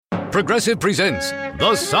Progressive presents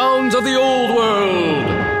The Sounds of the Old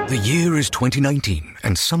World. The year is 2019,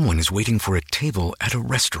 and someone is waiting for a table at a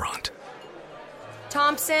restaurant.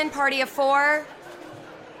 Thompson, party of four.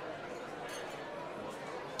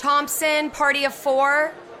 Thompson, party of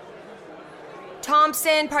four.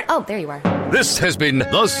 Thompson, party... Oh, there you are. This has been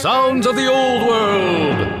The Sounds of the Old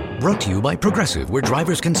World. Brought to you by Progressive, where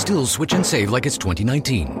drivers can still switch and save like it's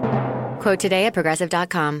 2019. Quote today at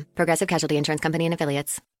Progressive.com. Progressive Casualty Insurance Company and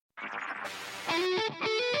Affiliates.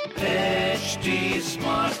 HT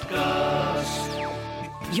Smartcast.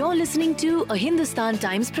 You're listening to a Hindustan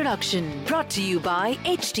Times production brought to you by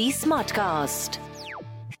HT Smartcast.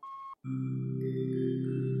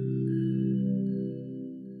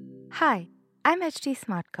 Hi, I'm HT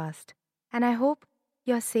Smartcast, and I hope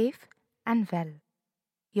you're safe and well.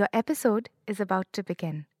 Your episode is about to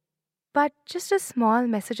begin. But just a small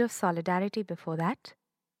message of solidarity before that.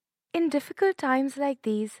 In difficult times like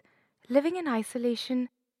these, living in isolation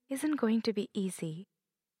isn't going to be easy.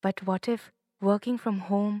 But what if working from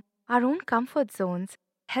home, our own comfort zones,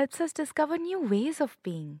 helps us discover new ways of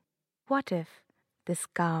being? What if this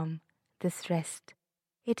calm, this rest,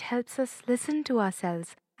 it helps us listen to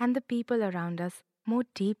ourselves and the people around us more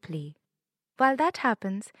deeply? While that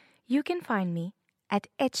happens, you can find me at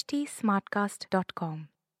htsmartcast.com.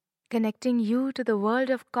 Connecting you to the world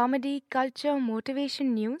of comedy, culture,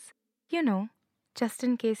 motivation news, just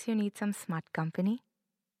in case you need some smart company.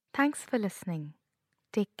 Thanks for listening.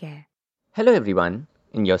 Take care. Hello everyone.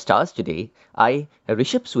 In your stars today, I,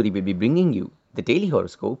 Rishabh Suri, will be bringing you the Daily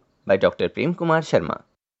Horoscope by Dr. Prem Kumar Sharma.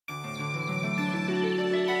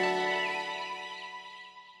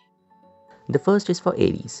 The first is for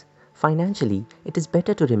Aries. Financially, it is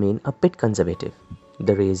better to remain a bit conservative.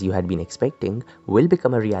 The raise you had been expecting will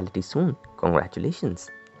become a reality soon. Congratulations.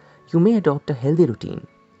 You may adopt a healthy routine.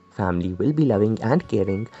 Family will be loving and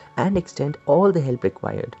caring and extend all the help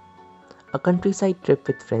required. A countryside trip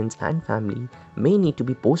with friends and family may need to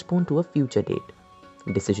be postponed to a future date.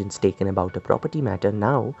 Decisions taken about a property matter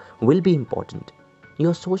now will be important.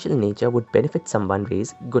 Your social nature would benefit someone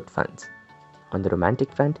raise good funds. On the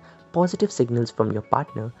romantic front, positive signals from your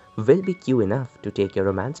partner will be cue enough to take your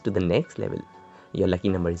romance to the next level. Your lucky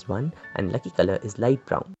number is 1 and lucky color is light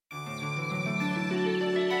brown.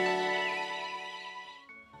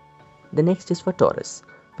 The next is for Taurus.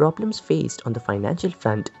 Problems faced on the financial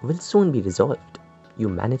front will soon be resolved. You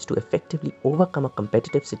manage to effectively overcome a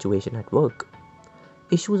competitive situation at work.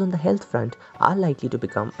 Issues on the health front are likely to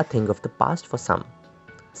become a thing of the past for some.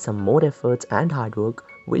 Some more efforts and hard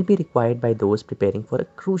work will be required by those preparing for a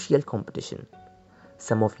crucial competition.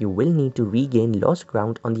 Some of you will need to regain lost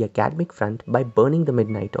ground on the academic front by burning the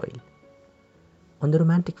midnight oil. On the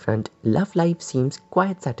romantic front, love life seems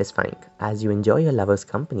quite satisfying as you enjoy your lover's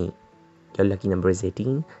company. Your lucky number is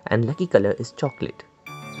 18 and lucky color is chocolate.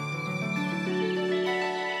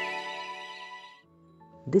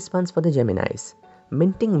 This one's for the Geminis.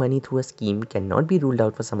 Minting money through a scheme cannot be ruled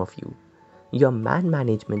out for some of you. Your man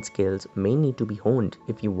management skills may need to be honed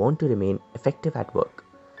if you want to remain effective at work.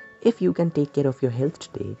 If you can take care of your health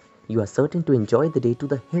today, you are certain to enjoy the day to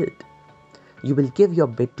the hilt. You will give your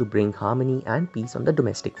bit to bring harmony and peace on the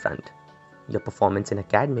domestic front. Your performance in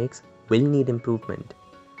academics will need improvement.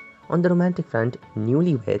 On the romantic front,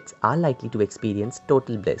 newlyweds are likely to experience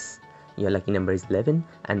total bliss. Your lucky number is 11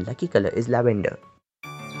 and lucky color is lavender.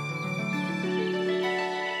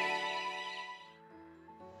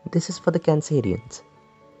 This is for the Cancerians.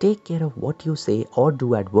 Take care of what you say or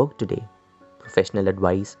do at work today. Professional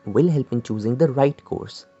advice will help in choosing the right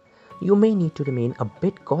course. You may need to remain a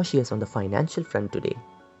bit cautious on the financial front today.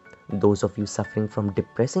 Those of you suffering from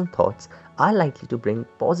depressing thoughts are likely to bring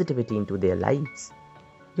positivity into their lives.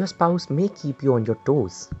 Your spouse may keep you on your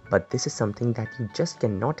toes, but this is something that you just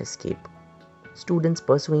cannot escape. Students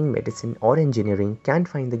pursuing medicine or engineering can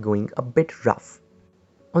find the going a bit rough.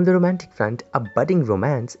 On the romantic front, a budding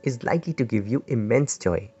romance is likely to give you immense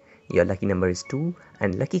joy. Your lucky number is 2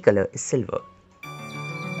 and lucky color is silver.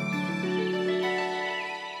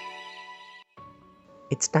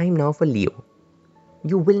 It's time now for Leo.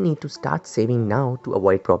 You will need to start saving now to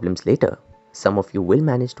avoid problems later. Some of you will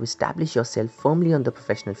manage to establish yourself firmly on the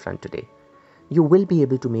professional front today. You will be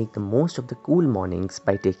able to make the most of the cool mornings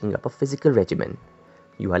by taking up a physical regimen.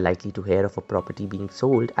 You are likely to hear of a property being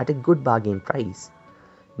sold at a good bargain price.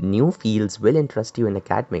 New fields will interest you in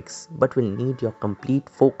academics but will need your complete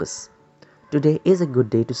focus. Today is a good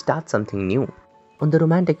day to start something new. On the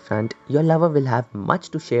romantic front, your lover will have much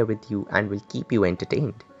to share with you and will keep you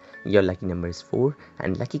entertained. Your lucky number is 4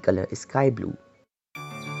 and lucky color is sky blue.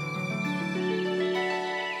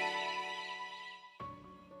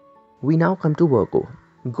 We now come to Virgo.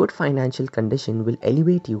 Good financial condition will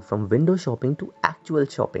elevate you from window shopping to actual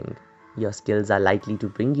shopping. Your skills are likely to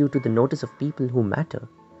bring you to the notice of people who matter.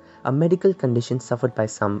 A medical condition suffered by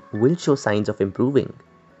some will show signs of improving.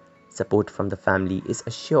 Support from the family is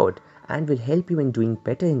assured and will help you in doing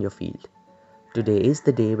better in your field. Today is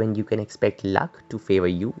the day when you can expect luck to favor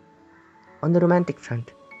you. On the romantic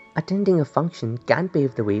front, attending a function can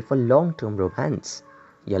pave the way for long-term romance.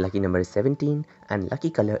 Your lucky number is 17 and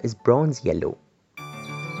lucky color is bronze yellow.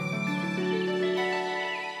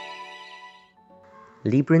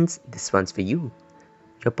 Librans, this one's for you.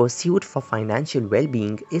 Your pursuit for financial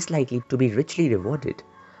well-being is likely to be richly rewarded.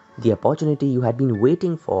 The opportunity you had been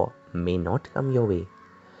waiting for may not come your way.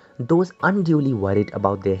 Those unduly worried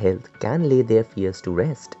about their health can lay their fears to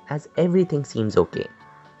rest as everything seems okay.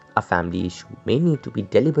 A family issue may need to be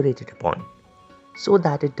deliberated upon so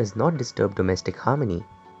that it does not disturb domestic harmony.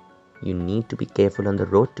 You need to be careful on the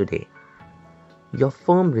road today. Your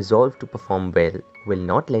firm resolve to perform well will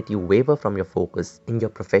not let you waver from your focus in your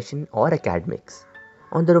profession or academics.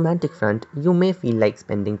 On the romantic front, you may feel like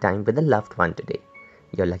spending time with a loved one today.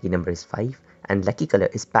 Your lucky number is 5 and lucky color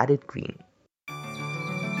is parrot green.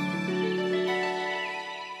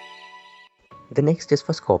 The next is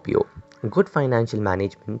for Scorpio. Good financial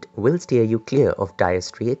management will steer you clear of dire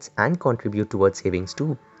straits and contribute towards savings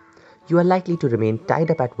too. You are likely to remain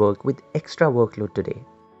tied up at work with extra workload today.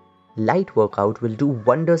 Light workout will do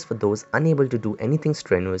wonders for those unable to do anything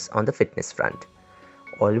strenuous on the fitness front.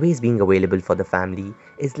 Always being available for the family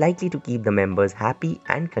is likely to keep the members happy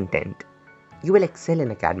and content. You will excel in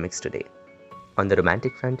academics today. On the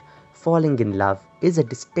romantic front, falling in love is a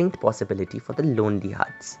distinct possibility for the lonely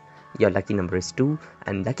hearts. Your lucky number is 2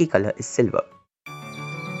 and lucky color is silver.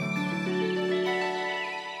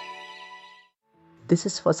 This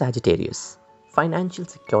is for Sagittarius. Financial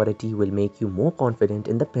security will make you more confident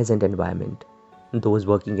in the present environment. Those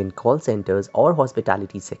working in call centers or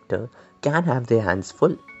hospitality sector can have their hands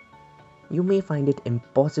full. You may find it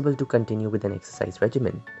impossible to continue with an exercise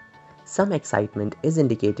regimen. Some excitement is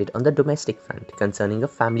indicated on the domestic front concerning a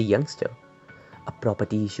family youngster. A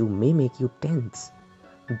property issue may make you tense.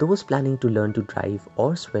 Those planning to learn to drive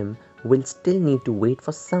or swim will still need to wait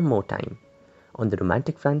for some more time. On the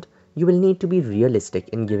romantic front, you will need to be realistic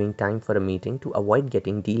in giving time for a meeting to avoid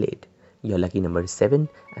getting delayed. Your lucky number is 7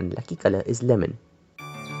 and lucky color is lemon.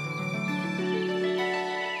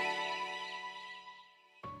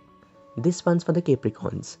 This one's for the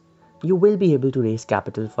Capricorns. You will be able to raise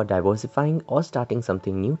capital for diversifying or starting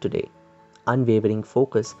something new today. Unwavering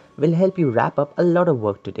focus will help you wrap up a lot of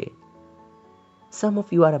work today. Some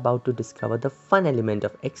of you are about to discover the fun element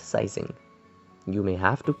of exercising. You may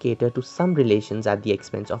have to cater to some relations at the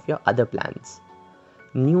expense of your other plans.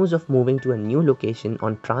 News of moving to a new location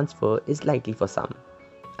on transfer is likely for some.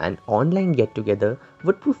 An online get-together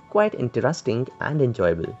would prove quite interesting and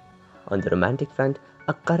enjoyable. On the romantic front,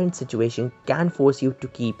 a current situation can force you to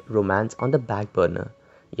keep romance on the back burner.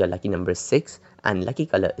 Your lucky number is 6 and lucky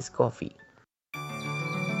color is coffee.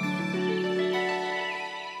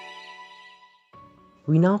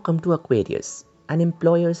 We now come to Aquarius. An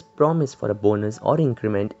employer's promise for a bonus or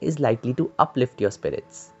increment is likely to uplift your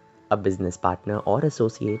spirits. A business partner or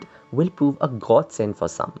associate will prove a godsend for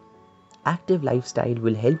some. Active lifestyle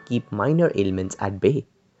will help keep minor ailments at bay.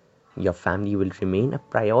 Your family will remain a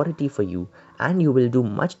priority for you and you will do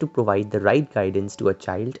much to provide the right guidance to a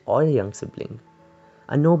child or a young sibling.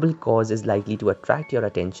 A noble cause is likely to attract your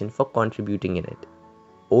attention for contributing in it.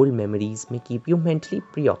 Old memories may keep you mentally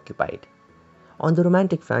preoccupied. On the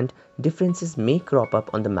romantic front, differences may crop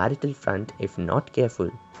up on the marital front if not careful.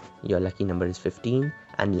 Your lucky number is 15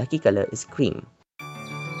 and lucky color is cream.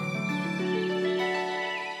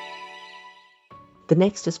 The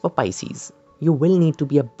next is for Pisces. You will need to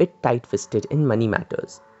be a bit tight-fisted in money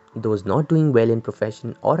matters. Those not doing well in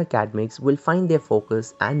profession or academics will find their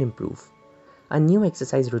focus and improve. A new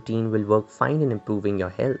exercise routine will work fine in improving your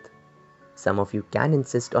health. Some of you can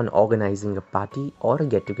insist on organizing a party or a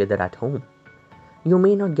get-together at home. You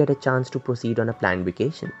may not get a chance to proceed on a planned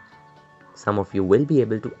vacation. Some of you will be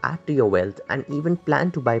able to add to your wealth and even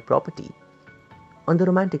plan to buy property. On the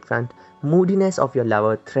romantic front, moodiness of your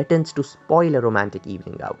lover threatens to spoil a romantic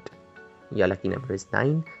evening out. Your lucky number is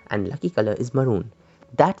 9 and lucky color is maroon.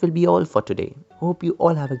 That will be all for today. Hope you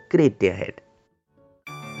all have a great day ahead.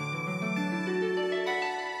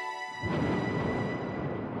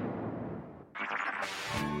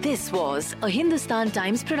 This was a Hindustan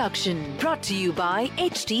Times production brought to you by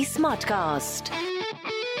HT Smartcast.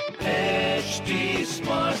 HT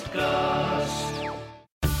Smartcast.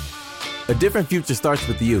 A different future starts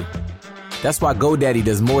with you. That's why GoDaddy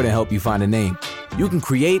does more than help you find a name. You can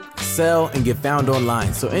create, sell, and get found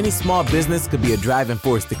online, so any small business could be a driving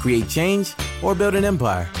force to create change or build an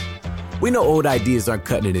empire. We know old ideas aren't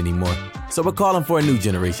cutting it anymore, so we're calling for a new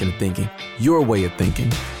generation of thinking, your way of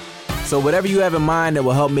thinking. So whatever you have in mind that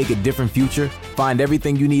will help make a different future, find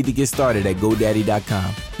everything you need to get started at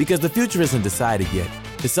GoDaddy.com. Because the future isn't decided yet.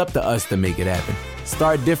 It's up to us to make it happen.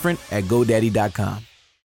 Start different at GoDaddy.com.